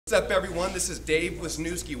What's up, everyone? This is Dave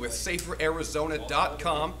Wisniewski with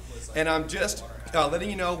SaferArizona.com, and I'm just letting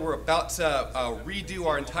you know we're about to redo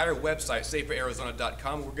our entire website,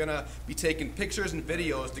 SaferArizona.com. We're going to be taking pictures and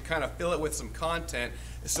videos to kind of fill it with some content.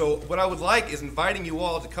 So what I would like is inviting you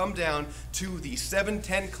all to come down to the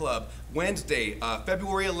 710 Club Wednesday,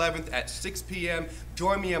 February 11th at 6 p.m.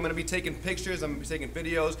 Join me. I'm going to be taking pictures, I'm going to be taking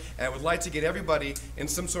videos, and I would like to get everybody in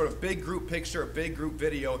some sort of big group picture, a big group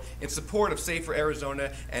video in support of Safer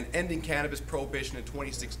Arizona and ending cannabis prohibition in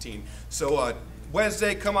 2016. So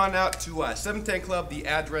Wednesday, come on out to 710 Club. The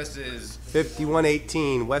address is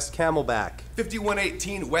 5118 West Camelback.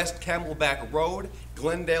 5118 West Camelback Road,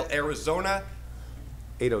 Glendale, Arizona.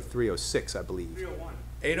 80306, I believe.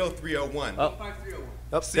 80301.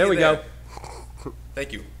 Oh, there we go.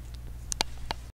 Thank you.